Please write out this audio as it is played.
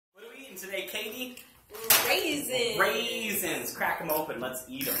eating today, Katie? Raisins. Raisins. Crack them open. Let's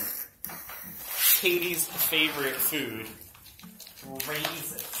eat them. Katie's favorite food.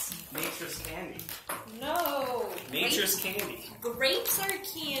 Raisins. Nature's candy. No. Nature's candy. Grapes are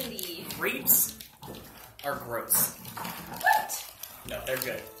candy. Grapes are gross. What? No, they're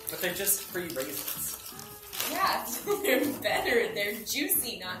good. But they're just free raisins. Yeah, they're better. They're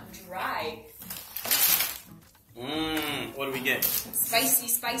juicy, not dry. What do we get? Spicy,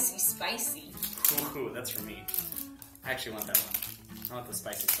 spicy, spicy. Ooh, that's for me. I actually want that one. I want the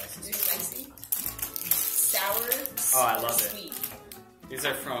spicy, spicy, Is it spicy. spicy? Sour, Oh, I love it. sweet. These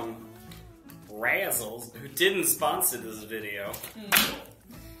are from Raisins, who didn't sponsor this video.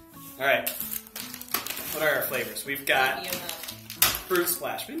 Alright. What are our flavors? We've got fruit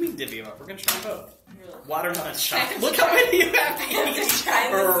splash. What do you mean divvy them up? We're going to try both. Really? Watermelon shot. Look how many you have to Try eat. this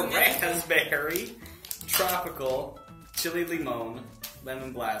Raspberry, tropical, chili limon,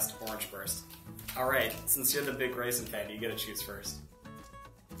 lemon blast, orange burst. Alright, since you're the big raisin fan, you get to choose first.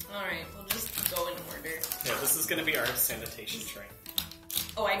 Alright, we'll just go in order. Yeah, this is going to be our sanitation tray.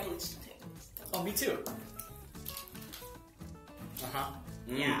 Oh, I bleached the things. Oh, me too. Uh-huh.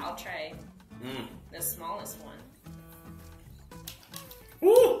 Yeah, I'll try the smallest one.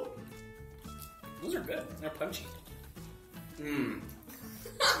 Woo! Those are good. They're punchy.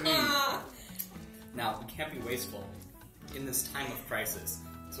 Now, we can't be wasteful in this time of crisis,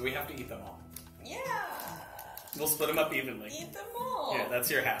 so we have to eat them all. Yeah. We'll split them up evenly. Eat them all. Yeah, that's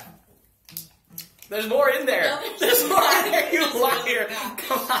your half. There's more in there. No, There's more in there, you liar.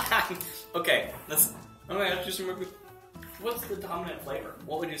 Come on. Okay, let's... I'm going to just remember... What's the dominant flavor?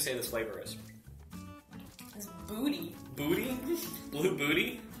 What would you say this flavor is? It's booty. Booty? Blue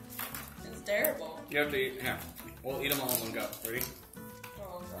booty? It's terrible. You have to eat... Here, we'll eat them all in one go. Ready?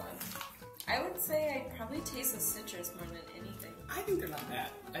 Oh, God. I would say I probably taste the citrus more than anything. I think they're not bad.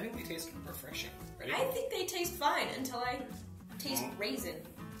 I think they taste refreshing. Ready? I think they taste fine until I taste raisin.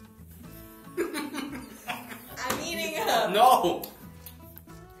 I'm eating them. No!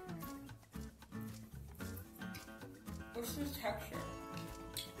 What's this texture?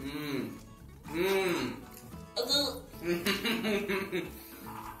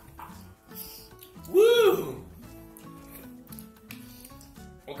 Woo!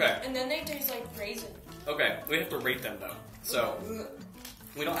 Okay. And then they taste like raisin. Okay, we have to rate them though. So,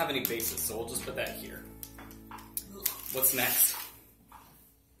 we don't have any bases, so we'll just put that here. What's next?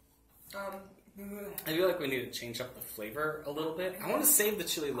 I feel like we need to change up the flavor a little bit. I want to save the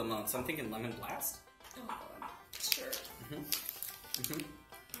chili limon, so I'm thinking lemon blast. Oh, God. Sure.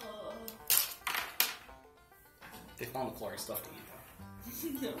 They fall on the floor, I still have to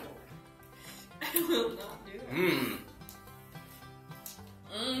eat them. No. I will not do that.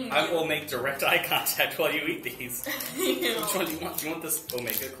 I will make direct eye contact while you eat these. Which Which one do you want? Do you want this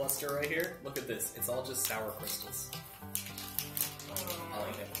omega cluster right here? Look at this. It's all just sour crystals. I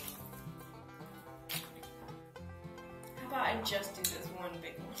like it. How about I just do this one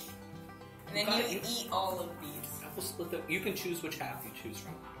big one? And then you eat all of these. We'll split them. You can choose which half you choose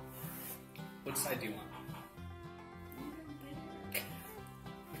from. Which side do you want?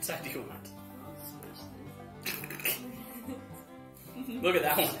 Which side do you want? Look at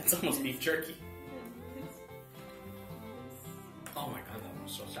that one. It's almost beef jerky. Oh my god, that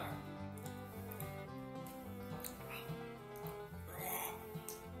one's so sour.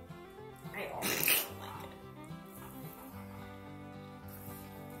 I always don't like it.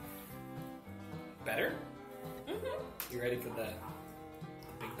 Better? You ready for the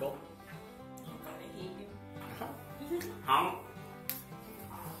big gulp? Oh god, I hate you.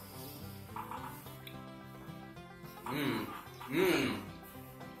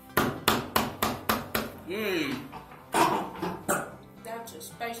 That's a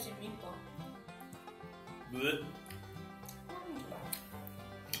spicy meatball. I'm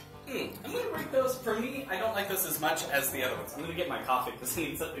gonna rate those. For me, I don't like this as much as the other ones. I'm gonna get my coffee because I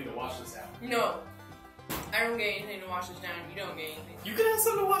need something to wash this down. No. I don't get anything to wash this down. You don't get anything. You can have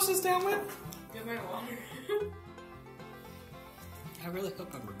something to wash this down with? Get my water. I really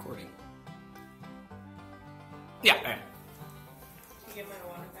hope I'm recording. Yeah, I am. You get my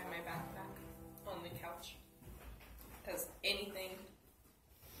water by my backpack on the couch. Because anything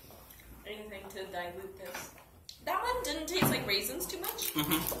to dilute this. That one didn't taste like raisins too much.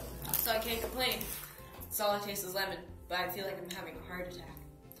 So I can't complain. So all it tastes is lemon. But I feel like I'm having a heart attack.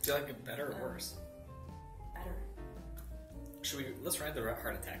 Do you like it better or worse? Better. Let's ride the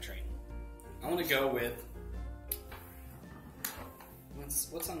heart attack train. I want to go with...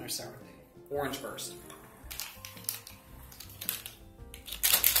 What's on their sour thing? Orange burst.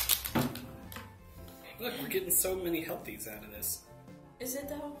 Look, we're getting so many healthies out of this. Is it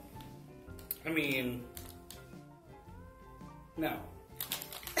though? I mean, no.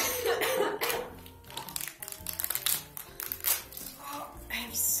 I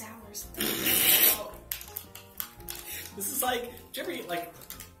have sour stuff. This is like, do you ever eat like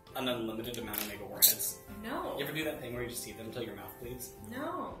an unlimited amount of Mega Warheads? No. You ever do that thing where you just eat them until your mouth bleeds?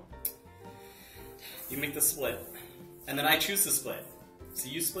 No. You make the split, and then I choose the split. So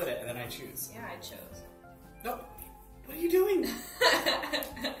you split it, and then I choose. Yeah, I chose. Nope. What are you doing?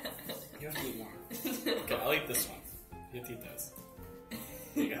 You have to eat more. Okay, I'll eat this one. You have to eat those.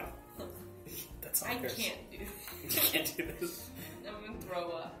 There you go. That's all I yours. can't do You can't do this. I'm gonna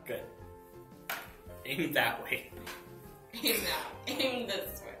throw up. Good. Aim that way. Aim that. Aim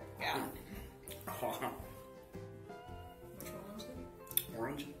this way. Yeah. Oh, Which one was it?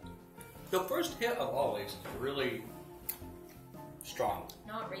 orange. The first hit of all these is really strong.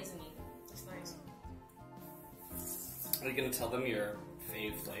 Not raisiny. It's nice. Are you gonna tell them your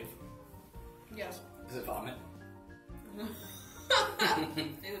fave flav? Yes. Is it vomit?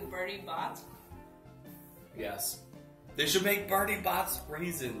 They would birdie bots. Yes. They should make Barty Bots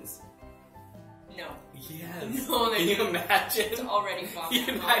raisins. No. Yes. No, they Can you don't. imagine? It's already vomit. You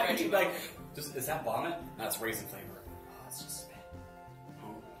can Already imagine, like, vomit. just, is that vomit? That's raisin flavor. Oh, it's just spit.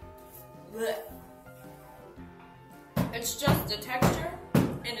 Oh. Blech. It's just the texture,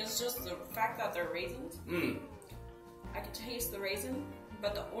 and it's just the fact that they're raisins. Mmm. I can taste the raisin,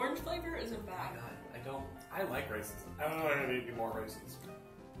 but the orange flavor isn't bad. I like raisins. I don't know if I need any more raisins.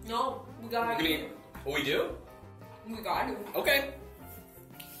 No, we gotta We're gonna eat eat. Oh, we do? We gotta. Okay.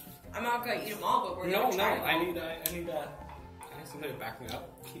 I'm not gonna eat them all, but we're No, gonna try I them. need somebody to back me up.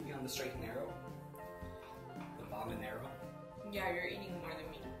 Keep me on the straight and narrow. The bomb and narrow. Yeah, you're eating more than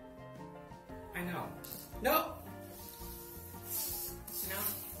me. I know. No. No.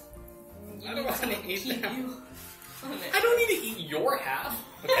 I don't want to eat them. You I don't need to eat your half.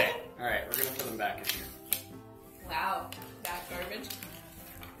 Okay. All right. We're gonna put them back in here. Wow, that garbage.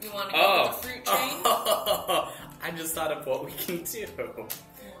 You want to go with the fruit train? I just thought of what we can do.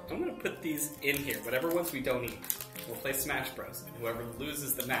 I'm gonna put these in here. Whatever ones we don't eat. We'll play Smash Bros. And whoever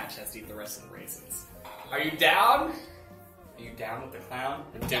loses the match has to eat the rest of the raisins. Are you down? Are you down with the clown?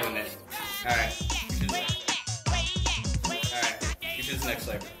 I'm doing it. Alright. Alright. You choose the next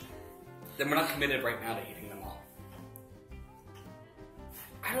flavor. Then we're not committed right now to eating them all.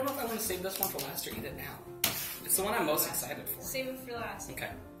 I don't know if I want to save this one for last or eat it now. It's the one I'm most excited for. Save it for last. Okay.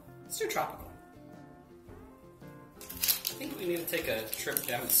 Let's do tropical. I think we need to take a trip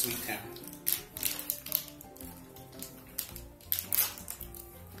down to Sweet Town.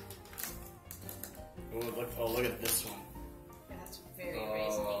 Look at this one. That's very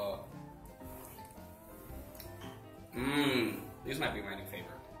raisiny. Mmm. These might be my new favorite.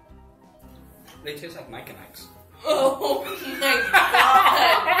 They taste like Mike and Ike's. Oh my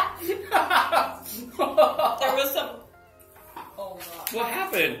god! There was some. Oh god. What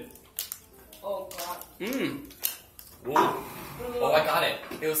happened? Oh god. Mmm. Whoa. Oh, I got it.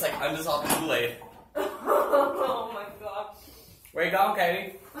 It was like undissolved Kool-Aid. Oh my god. Where you going,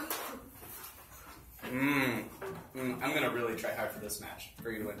 Katie? Mmm. I'm gonna really try hard for this match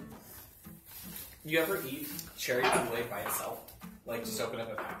for you to win. You ever eat cherry Kool-Aid by itself? Like, just open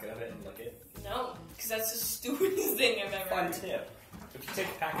up a packet of it and lick it? No, because that's the stupidest thing I've ever Fun heard. tip. If you take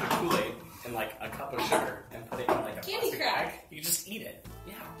a packet of Kool-Aid and like a cup of sugar and put it in like a Candy plastic crack. bag, you just eat it.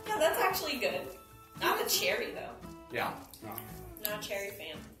 Yeah. Yeah, that's actually good. Not the cherry though. Yeah. No. Not a cherry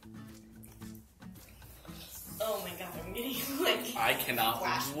fan. Oh my god, I'm getting like. I cannot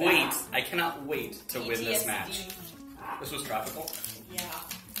Flashback. wait. I cannot wait to win this PTSD. match. This was tropical. Yeah.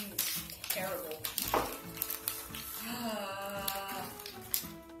 Terrible.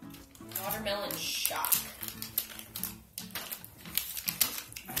 Watermelon shock.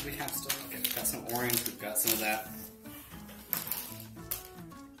 We have still. Okay, we've got some orange. We've got some of that.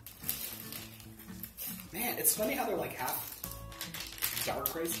 Man, it's funny how they're like half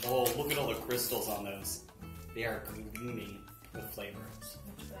dark raisins. Oh, look at all the crystals on those. They are gleaming with flavor.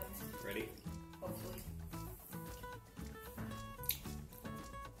 Which one? Ready? Hopefully.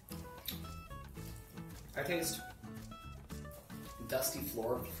 I taste dusty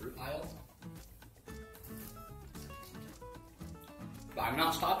floor of the fruit aisle. But I'm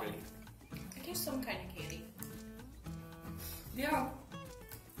not stopping. I taste some kind of candy. Yeah.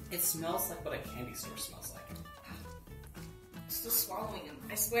 It smells like what a candy store smells like. It's the swallowing them.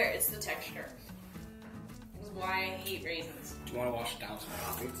 I swear, it's the texture. This is why I hate raisins. Do you want to wash it down with some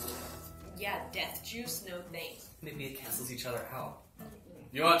coffee? Yeah, death juice, no thanks. Maybe it cancels each other out.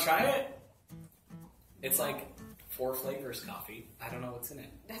 You want to try it? It's like 4 flavors coffee. I don't know what's in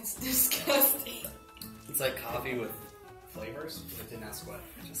it. That's disgusting. It's like coffee with flavors. But it didn't ask what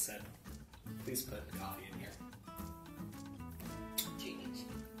I just said. Please put coffee in here. Jeez.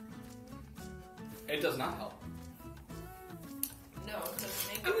 It does not help. No, it doesn't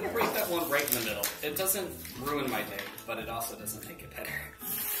make I'm gonna rate that one right in the middle. It doesn't ruin my day, but it also doesn't make it better.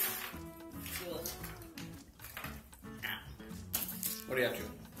 What do you have to?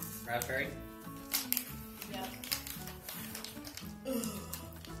 Raspberry? Yep.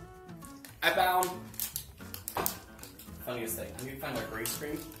 I found... Funniest thing. I need to find our gray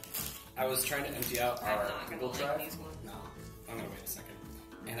screen. I was trying to empty out our Google Drive. No, I'm gonna wait a second.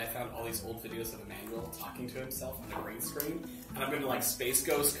 And I found all these old videos of Emmanuel talking to himself on the green screen. And I'm gonna like Space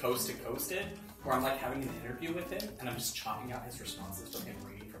Ghost Coast to Coast it, where I'm like having an interview with him, and I'm just chopping out his responses from him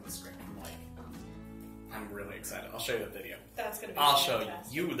reading from the script. I'm like, I'm really excited. I'll show you the video. That's gonna be I'll fantastic.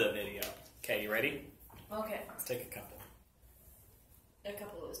 show you the video. Okay, you ready? Okay. Let's take a couple. A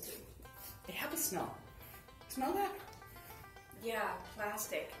couple of those too. Hey, how does it smell? Smell that? Yeah,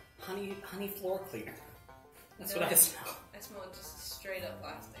 plastic. Honey floor cleaner. That's No, what I smell. I smell just straight up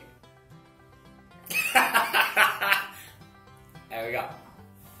plastic. There we go.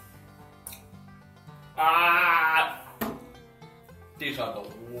 Ah! These are the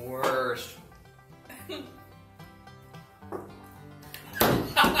worst.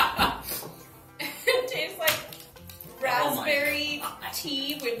 It tastes like raspberry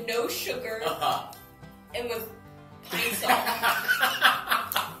tea with no sugar and with pine salt.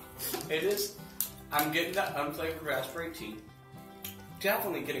 It is. I'm getting that unflavored raspberry tea.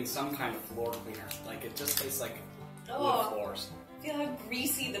 Definitely getting some kind of floor cleaner. Like, it just tastes like wood floors. Feel how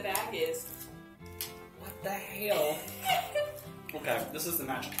greasy the bag is. What the hell? Okay, this is the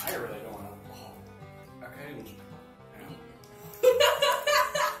match I really don't want to. Oh, okay.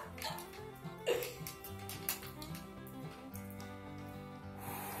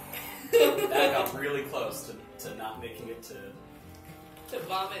 Yeah. That got really close to not making it to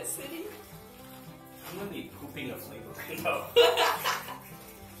Vomit City. I'm gonna be pooping a flavor rainbow.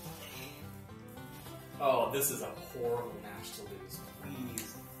 Oh, this is a horrible match to lose.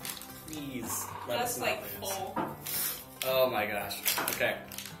 Please. That's like full. Oh my gosh. Okay.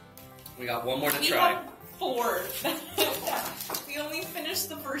 We got one more to We try. have 4. We only finished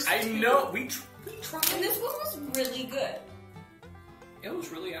the first 2. I know. We tried. And this one was really good. It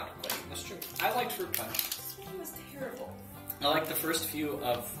was really adequate. That's true. I liked fruit punch. This one was terrible. I like the first few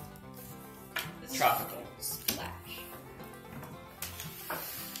of tropical. Splash.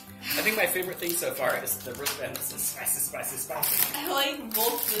 I think my favorite thing so far is the wristband that says spicy. I like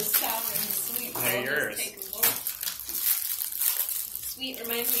both the sour and the sweet. They're I'll just yours. take them both. Sweet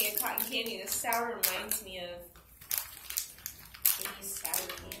reminds me of cotton candy. The sour reminds me of maybe sour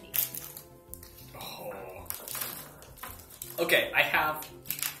candy. Oh. Okay, I have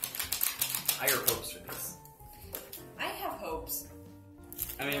higher hopes for this. I have hopes.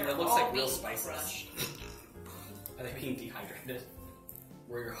 I mean, They're it looks all like real being spices. crushed. Are they being dehydrated?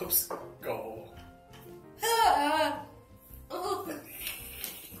 Where your hopes go? Ah! Oh.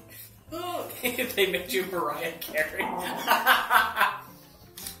 Oh. They made you Mariah Carey.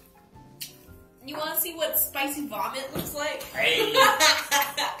 You want to see what spicy vomit looks like? Hey.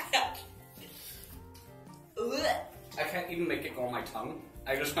 Ugh. I can't even make it go on my tongue.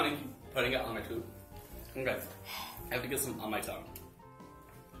 I just want to keep putting it on my tube. Okay. I have to get some on my tongue.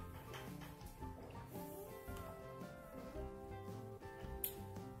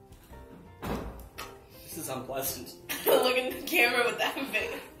 This is unpleasant. Look in the camera with that big.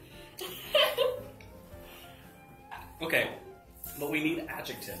 Okay, but we need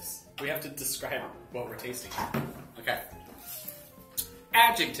adjectives. We have to describe what we're tasting. Okay.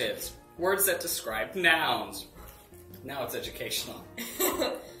 Adjectives. Words that describe nouns. Now it's educational.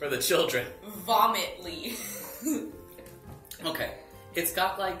 For the children. Vomitly. Okay. It's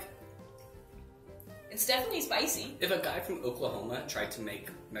got like... It's definitely spicy. If a guy from Oklahoma tried to make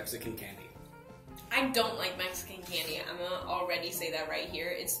Mexican candy. I don't like Mexican candy. I'm gonna already say that right here.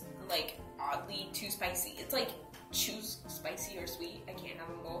 It's like oddly too spicy. It's like choose spicy or sweet. I can't have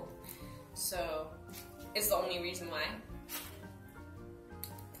them both. So it's the only reason why.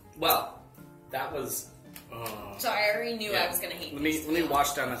 Well, that was... So I already knew I was gonna hate these. Let me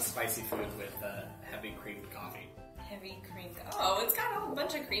wash down that spicy food with heavy creamed coffee. Heavy cream. Oh, it's got a whole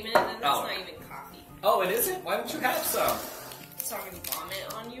bunch of cream in it, and that's not even coffee. Oh, it isn't? Why don't you have some? So I'm gonna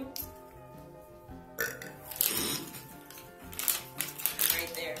vomit on you.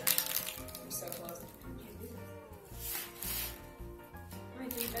 Right there. I'm so close. I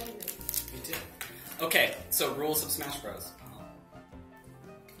do better than you. Me too. Okay, so rules of Smash Bros.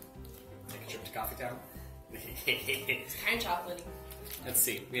 Take a trip to Coffee Town. It's kind of chocolatey. Let's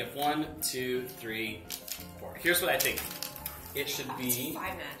see. We have 1, 2, 3, 4. Here's what I think. It should be...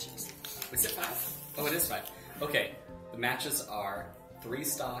 5 matches. Is it 5? Oh, it is 5. Okay, the matches are 3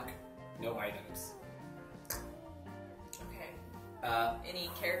 stock, no items. Okay. Any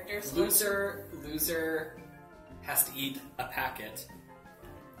characters? Loser has to eat a packet,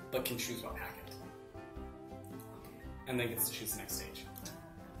 but can choose what packet. And then gets to choose the next stage.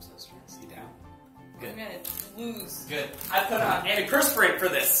 I'm so stressed. You down? Good. I'm gonna lose. Good. I put on antiperspirant for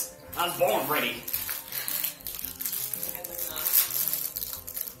this. I was born ready.